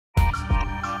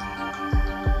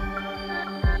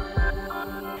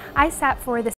I sat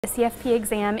for the CFP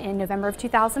exam in November of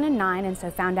 2009, and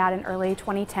so found out in early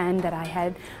 2010 that I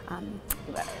had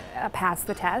passed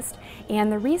the test.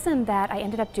 And the reason that I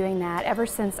ended up doing that, ever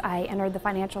since I entered the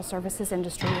financial services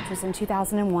industry, which was in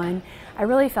 2001, I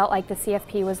really felt like the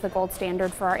CFP was the gold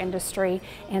standard for our industry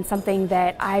and something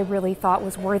that I really thought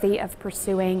was worthy of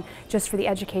pursuing just for the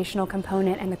educational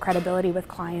component and the credibility with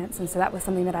clients. And so that was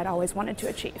something that I'd always wanted to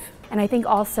achieve. And I think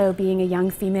also being a young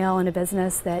female in a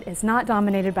business that is not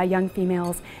dominated by young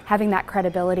females, having that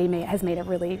credibility has made a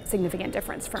really significant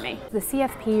difference for me. The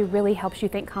CFP really helps you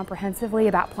think comprehensively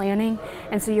about planning,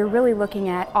 and so you're really looking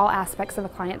at all aspects of a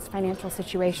client's financial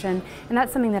situation, and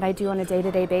that's something that I do on a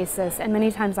day-to-day basis. And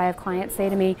many times I have clients say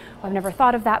to me, well, I've never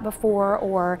thought of that before,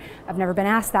 or I've never been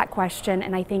asked that question,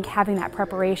 and I think having that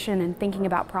preparation and thinking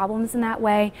about problems in that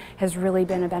way has really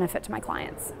been a benefit to my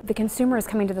clients. The consumer is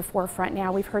coming to the forefront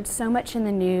now. We've heard so much in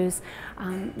the news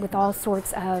with all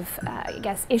sorts of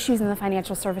issues in the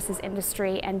financial services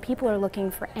industry, and people are looking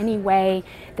for any way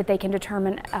that they can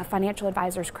determine a financial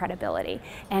advisor's credibility.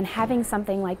 And having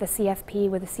something like the CFP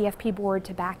with a CFP board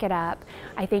to back it up,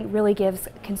 I think really gives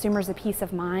consumers a peace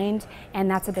of mind,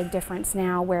 and that's a big difference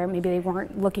now where maybe they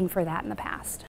weren't looking for that in the past.